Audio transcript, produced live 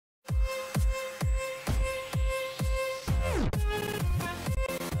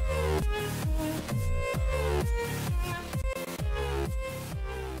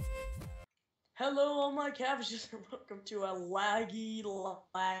Hello, all my cabbages, and welcome to a laggy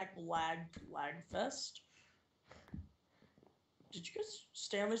lag fest. Did you guys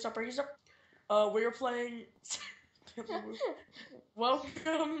Stanley stop breaking stuff? We are playing.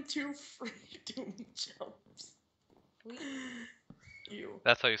 Welcome to Freedom Jumps.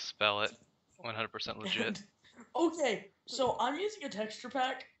 That's how you spell it. 100% legit. And, okay, so I'm using a texture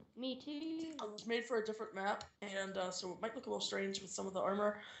pack. Me too. It was made for a different map, and so it might look a little strange with some of the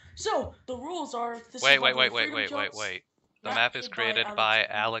armor. So the rules are: this Wait. is The map is created by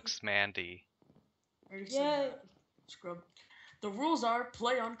Alex Mandy. Yeah. Scrub. The rules are: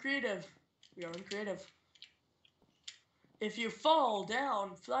 play on creative. We are on creative. If you fall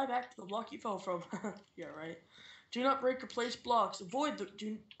down, fly back to the block you fell from. Yeah, right. Do not break or place blocks. Avoid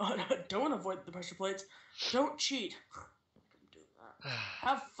the don't avoid the pressure plates. Don't cheat.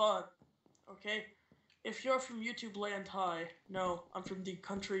 Have fun. Okay? If you're from YouTube land, hi. No, I'm from the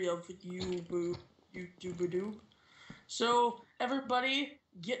country of YouTube. So, everybody,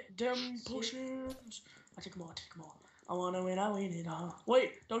 get them potions. I take them all. I wanna win, I win it all.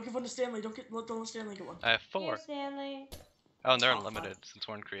 Wait, don't give one to Stanley. Don't let Stanley get one. I have 4. Here, Stanley. Oh, and they're unlimited since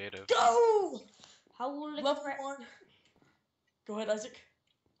we're in creative. Go! How will it Level 1. Go ahead, Isaac.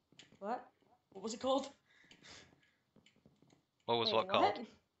 What? What was it called? What was what called?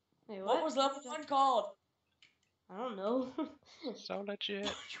 Wait, what was level 1 called? I don't know. So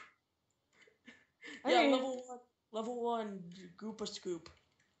legit. Yeah, level 1, Goopa Scoop.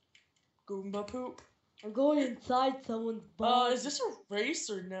 Goomba Poop. I'm going inside someone's body. Is this a race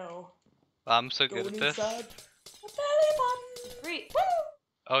or no? I'm so good at this. Inside a belly button. Great. Woo!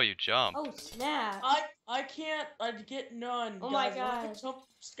 Oh, you jump. Oh, snap. I can't, I'd get none. Oh guys. my god.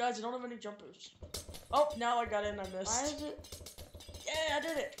 Guys, I don't have any jumpers. Oh, now I got in, I missed. Why is it? Yeah, I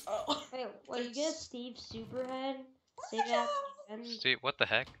did it. Oh. Wait, you get Steve Superhead? Say that again. Steve, what the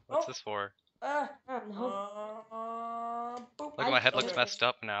heck? What's this for? I don't know. Boop. Look, my head looks messed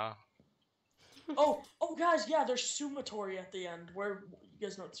up now. Oh, guys, yeah, there's Sumatori at the end. Where you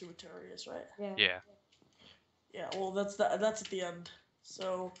guys know what Sumatori is, right? Yeah. Yeah, well, that's at the end.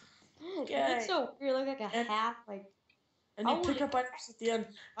 So, yeah. It's so weird. Look like a half, like. And you pick up items at the end.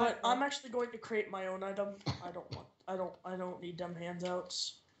 But I'm actually going to create my own item. I don't need them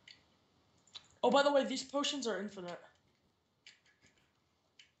handouts. Oh, by the way, these potions are infinite.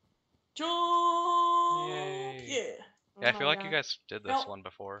 Jump! Yay. Yeah. Yeah, I feel like you guys did this one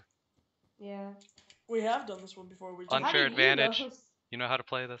before. Yeah. We have done this one before. Unfair advantage. You know how to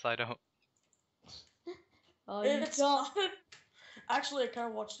play this? I don't. Oh, it's not. Actually, I kind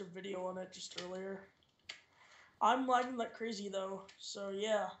of watched a video on it just earlier. I'm lagging like crazy though, so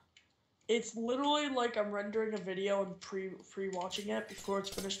yeah. It's literally like I'm rendering a video and pre-watching it before it's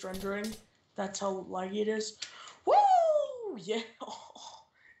finished rendering. That's how laggy it is. Woo! Yeah. Oh,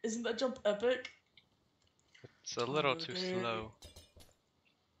 isn't that jump epic? It's a little too slow.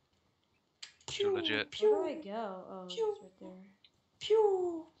 Pew, legit. Pew, Where do I go? Oh, pew, it's right there.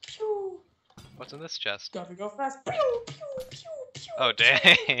 Pew, pew. What's in this chest? Gotta go fast. Pew, pew, pew, pew. Oh,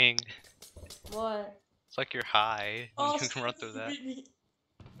 dang. What? It's like you're high. You can run through that.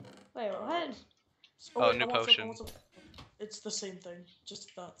 Wait, what? Oh, new potion. It's the same thing,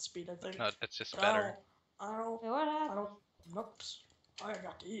 just that speed, I think. No, it's just better. Wait, what happened? Nope. I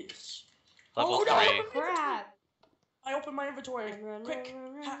got these. Level 3. No, crap! I opened my inventory. Quick.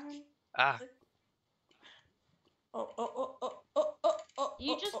 Ah.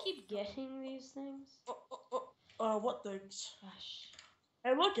 You just keep getting these things? What things? Gosh.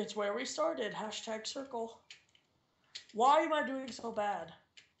 Hey, look, it's where we started. #circle. Why am I doing so bad?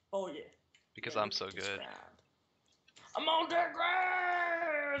 Oh, yeah. Because I'm so good. I'm on that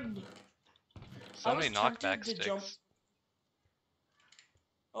grand! So many knockback sticks.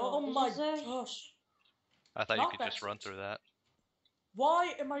 Oh my gosh. I thought you could just run through that.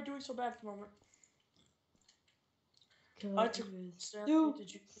 Why am I doing so bad at the moment? I took Stanley,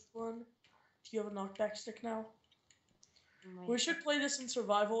 did you take one? Do you have a knockback stick now? We should play this in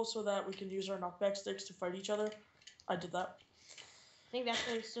survival so that we can use our knockback sticks to fight each other. I did that. I think that's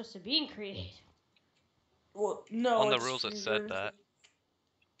what it's supposed to be in creative. Well, no. On the rules it said that.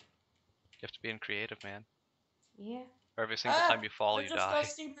 You have to be in creative, man. Yeah. Or every single time you fall, you die. I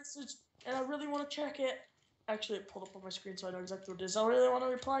just got a message, and I really want to check it. Actually, it pulled up on my screen, so I know exactly what it is. I really want to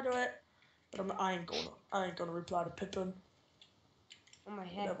reply to it, but I ain't gonna reply to Pippin. Oh my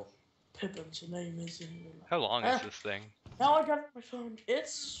head. Pippin's name is. How long is this thing? Now I got it on my phone.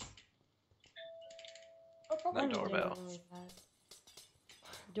 It's. The doorbell.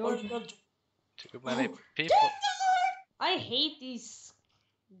 Doorbell. Too many people. I hate these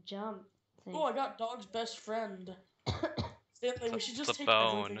jump things. Oh, I got dog's best friend. Stanley, we should just It's a take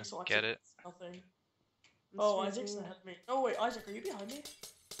bone. everything so Get it? nothing. I'm Oh, switching. Isaac's ahead of me. Oh wait, Isaac, are you behind me?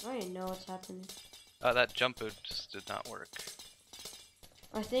 I don't even know what's happening. That jump boost did not work.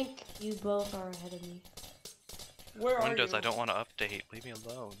 I think you both are ahead of me. Where are Windows, you? I don't want to update. Leave me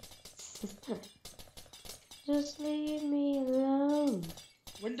alone. Just leave me alone.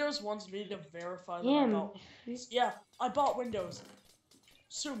 Windows wants me to verify that I Damn. bought. Yeah, I bought Windows.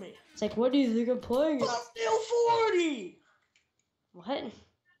 Sue me. It's like, what do you think I'm playing? Still 40. What?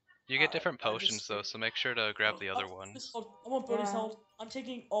 You get different I potions just- though, so make sure to grab the other ones. I want Bodhi's Yeah. health. I'm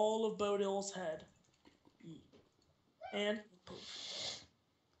taking all of Bodil's head. And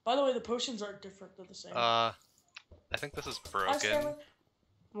by the way, the potions aren't different; they're the same. I think this is broken.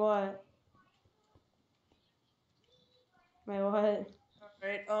 What? Wait, what?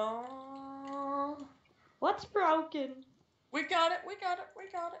 Alright, What's broken? we got it, we got it, we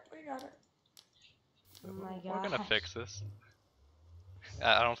got it, we got it. Oh my god. We're gonna fix this.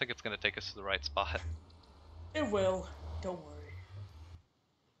 I don't think it's gonna take us to the right spot. It will. Don't worry.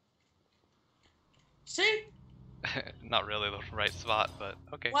 See? Not really the right spot, but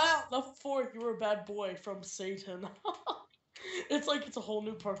okay. Wow, level 4, you were a bad boy from Satan. It's like it's a whole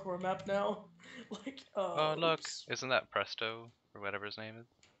new parkour map now. Like, Oh look, oops. isn't that Presto or whatever his name is?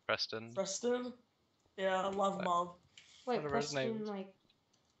 Preston. Preston? Yeah, I love Mob. Wait, Whatever his name Preston, is. like,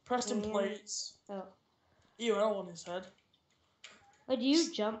 Preston Yeah. plays. oh. Ew, I don't want his head. Wait, do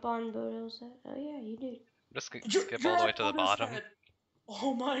you jump on Bodo's head? Oh yeah, you do. Just You're- skip you're all the way at to the Oda's bottom. head.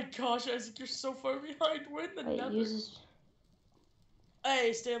 Oh my gosh, Isaac, you're so far behind. We're in the Wait, nether. uses.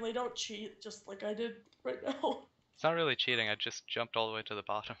 Hey, Stanley, don't cheat, just like I did right now. It's not really cheating, I just jumped all the way to the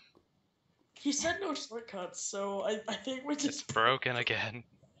bottom. He said no shortcuts, so I think we It's just... broken again.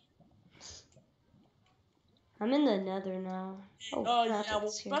 I'm in the nether now. Oh, crap, yeah, we're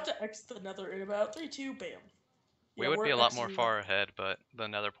it's here. about to exit the nether in about 3, 2, bam. We Yeah, would we're be a lot more exiting far ahead, but the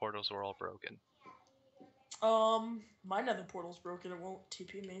nether portals were all broken. my nether portal's broken, it won't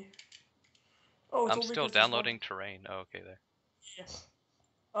TP me. Oh, it's I'm only still 'cause there's downloading terrain. Oh, okay, there. Yeah.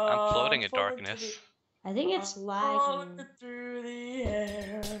 I'm floating in falling to darkness. I think it's I'm lagging. falling through the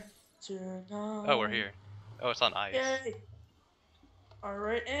air tonight. Oh, we're here. Oh, it's on ice. Yay!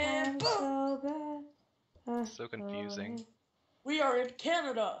 Alright, and I'm boom! so bad. So confusing. We are in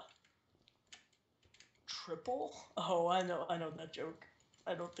Canada. Triple? Oh, I know that joke.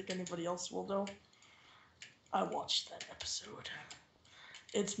 I don't think anybody else will know. I watched that episode.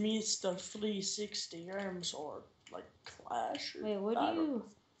 It's Mr. 360 games or like Clash. Or, Wait, what I do don't you?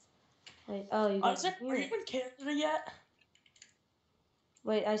 Wait, oh, you guys Isaac, are are here. you in Canada yet?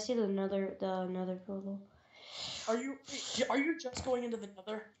 Wait, I see the nether portal. Are you just going into the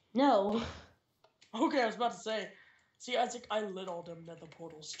nether? No. Okay, I was about to say. See, Isaac, I lit all them nether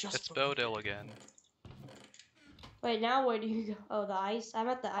portals just It's for Bodil again. Wait, now where do you go? Oh, the ice. I'm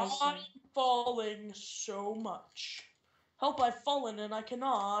at the ice. I'm zone. falling so much. Help, I've fallen and I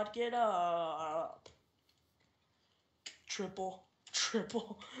cannot get up. Triple.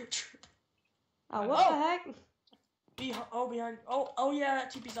 Oh, what the heck? Behind. Oh yeah,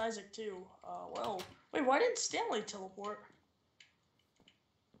 that TP's Isaac too. Well. Wait, why didn't Stanley teleport?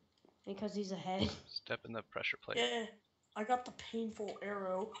 Because he's ahead. Step in the pressure plate. Yeah, I got the painful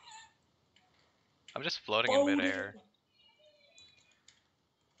arrow. I'm just floating in midair.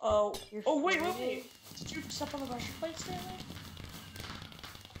 Oh. You're Oh wait. floating? Did you step on the pressure plate, Stanley?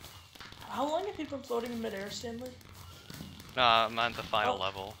 How long have you been floating in midair, Stanley? Nah, I'm on the final Oh.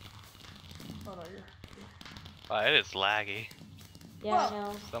 level. Oh no, you're. Wow, it is laggy. Yeah, Well,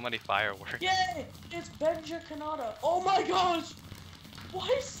 I know. So many fireworks. Yay! It's BenjaminMcKavish. Oh my gosh! Why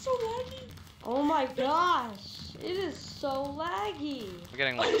is it so laggy? Oh my gosh! It is so laggy. I'm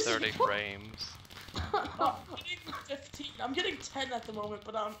getting like 30 frames. I'm getting 15. I'm getting 10 at the moment,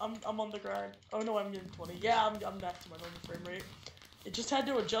 but I'm on the grind. Oh no, I'm getting 20. Yeah, I'm back to my normal frame rate. It just had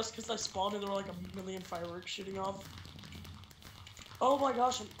to adjust because I spawned and there were like a million fireworks shooting off. Oh my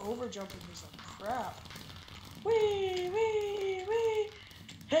gosh, I'm over jumping this like crap. Wee.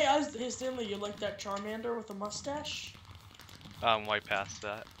 Hey, Stanley, you like that Charmander with a mustache? I'm way past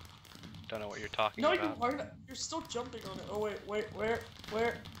that. Don't know what you're talking No, about. you aren't. You're still jumping on it. Oh wait, where?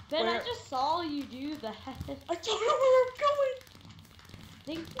 Ben, I Where? just saw you do that. I don't know where I'm going.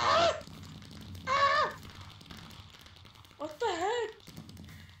 Think Ah! What the heck?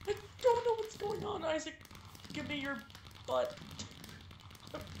 I don't know what's going on, Isaac. Give me your butt.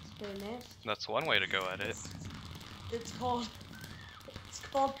 it's pretty nasty. That's one way to go at it. It's called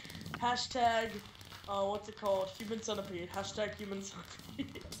hashtag. What's it called? Human centipede. Hashtag human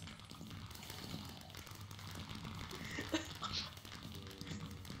centipede.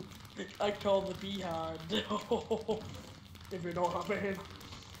 I call the beehive. If you know what I mean.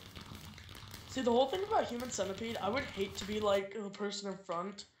 See, the whole thing about Human Centipede, I would hate to be like the person in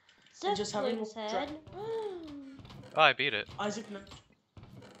front. And just having Zepplin's head. Oh, I beat it. Isaac, no.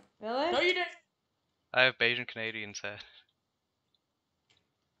 Really? No, you didn't. I have Bayesian Canadian's head.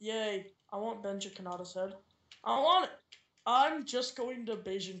 Yay. I want Benja Canada's head. I want it. I'm just going to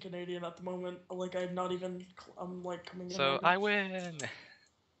Bayesian Canadian at the moment. Like, I'm not even, I'm like coming in. So, I win!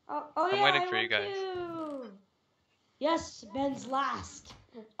 Oh I'm yeah, waiting I for you won guys. too. Yes, Ben's last.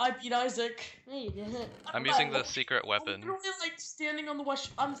 I beat Isaac. No, you didn't. I'm using the secret I'm weapon. literally like standing on the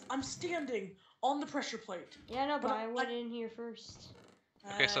I'm standing on the pressure plate. Yeah, no, but But I went in here first.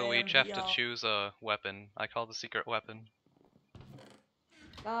 Okay, so we each have to choose a weapon. I call the secret weapon.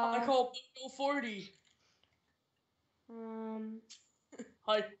 I call 40.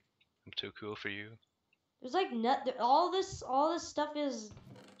 Hi. I'm too cool for you. There's like all this stuff is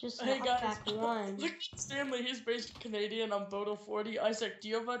just Hey guys, knockback one. look at Stanley, he's based Canadian, I'm Bodo 40. Isaac, do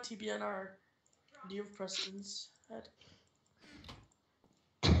you have a TBNR? Do you have Preston's head?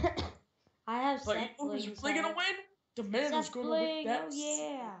 I have But you know who's really gonna win? The man who's gonna win that. Oh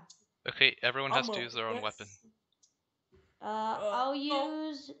yeah. Okay, everyone has to use their own weapon. I'll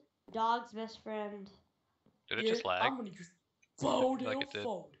use dog's best friend. Did it just lag? I'm gonna use Bodo Like it did.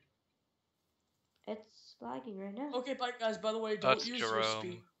 40. It's lagging right now. Okay, bye guys, by the way, don't That's use your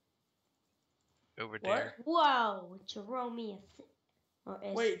speed. Jerome. Over What? there. Whoa, Jerome is.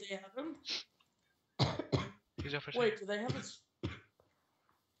 Wait, they have him? He's over there. Wait, do they have his...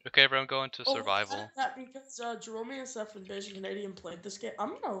 Okay, everyone go into survival. Oh, that because Jerome and Seth and Bayesian Canadian played this game.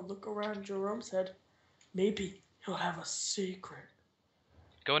 I'm gonna look around Jerome's head. Maybe he'll have a secret.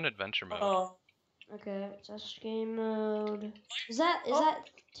 Go in adventure mode. Okay, touch game mode. Is that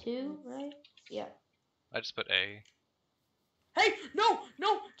 2, right? Yeah. I just put A. Hey, no,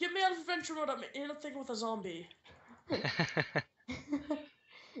 get me out of adventure mode. I'm in a thing with a zombie.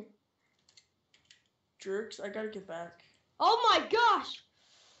 Jerks, I gotta get back. Oh my gosh!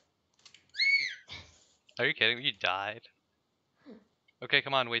 Are you kidding me? You died. Okay,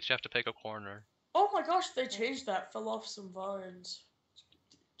 come on, we each have to pick a corner. Oh my gosh, they changed that. Fell off some vines.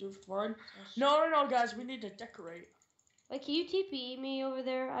 Do vine? No, guys, we need to decorate. Wait, can you TP me over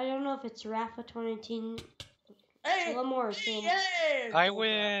there? I don't know if it's Rafa2118. Hey! Or King. Yay! I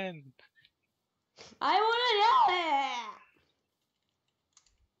win! I wanna know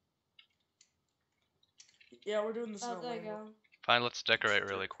it! Yeah, we're doing this. Oh, there you go. Fine, let's decorate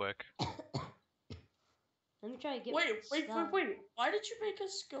really quick. Let me try to get. Wait. Why did you make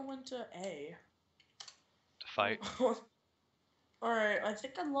us go into A? To fight. Alright, I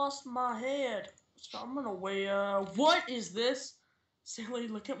think I lost my head. So I'm gonna weigh, what is this? Stanley,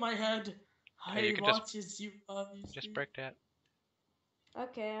 look at my head. Hey, you can just just break that.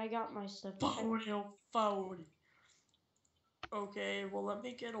 Okay, I got my stuff. 40. Okay, well, let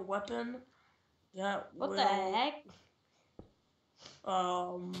me get a weapon that What the heck?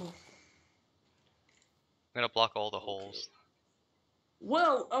 I'm gonna block all the holes.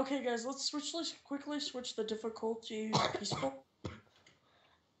 Well, okay, guys, let's quickly switch the difficulty to peaceful.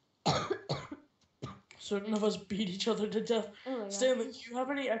 So none of us beat each other to death. Oh Stanley, do you have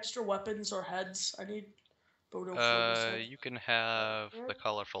any extra weapons or heads? I need Bodo. You can have the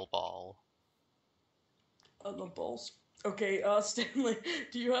colorful ball. I love balls. Okay, Stanley,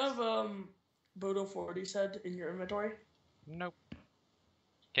 do you have Bodo 40's head in your inventory? Nope.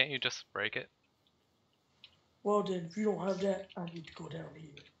 Can't you just break it? Well then, if you don't have that, I need to go down here.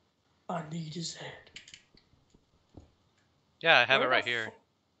 I need his head. Yeah, I have it right here.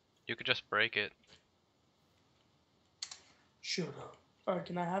 You could just break it. Shut up. Alright,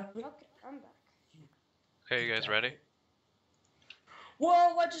 can I have it? Okay, I'm back. Okay, you guys ready?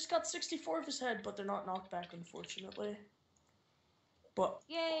 Well, I just got 64 of his head, but they're not knocked back, unfortunately. But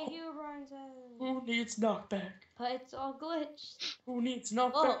Yay, Herobrine's head. who needs knockback? But it's all glitched. Who needs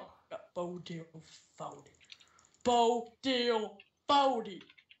knockback? Bodil 40. Bodil 40.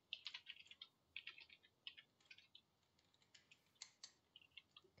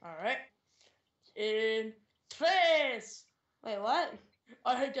 Alright. In tres. Wait, what?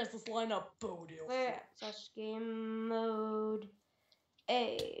 Alright, guys, let's line up Bodil. Wait, touch game mode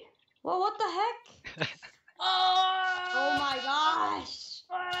A. Well, what the heck? Oh my gosh!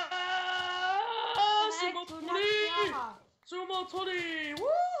 Sumo Who knocked Tori! me off? Sumo Tori!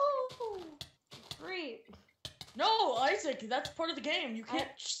 Woo! Great. No, Isaac, that's part of the game. You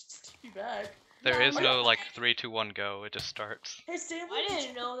can't just be back. There is no like 3, 2, 1 go. It just starts. Hey, Stanley. I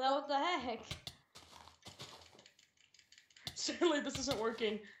didn't know that. What the heck? Stanley, this isn't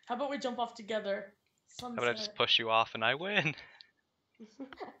working. How about we jump off together? How about I just push you off and I win?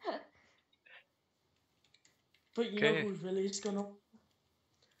 But you know Okay. who really is gonna...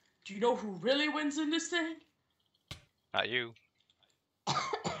 Do you know who really wins in this thing? Not you.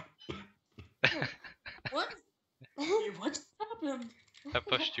 What? Hey, what happened? I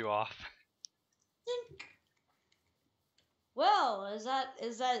pushed you off. Think. Well, is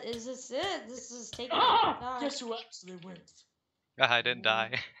this it? This is taking Ah! time. Guess who actually wins? I didn't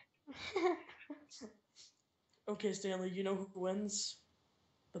die. Okay, Stanley, you know who wins?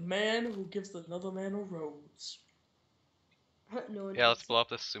 The man who gives another man a rose. No one Yeah, let's takes blow up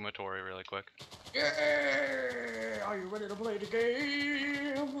this sumotori really quick. Yeah! Are you ready to play the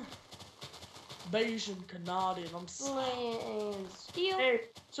game? Bayesian Canadian, I'm sorry. Land steel. Hey,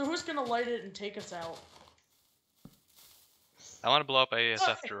 so who's gonna light it and take us out? I want to blow up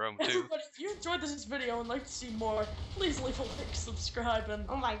ASF Jerome too. Everybody, if you enjoyed this video and like to see more, please leave a like, subscribe, and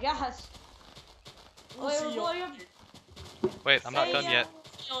Oh my gosh. we'll see you. Wait, I'm not Hey, done yet.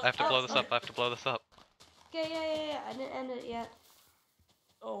 I have to oh, blow this oh. up. I have to blow this up. Okay, yeah. I didn't end it yet.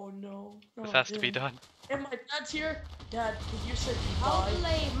 Oh no. This has to be done. And my dad's here. Dad, can you say goodbye?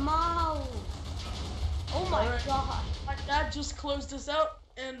 Holy mouse. Oh my Alright. god. My dad just closed us out,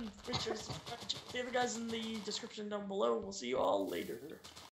 and the other guys in the description down below. We'll see you all later.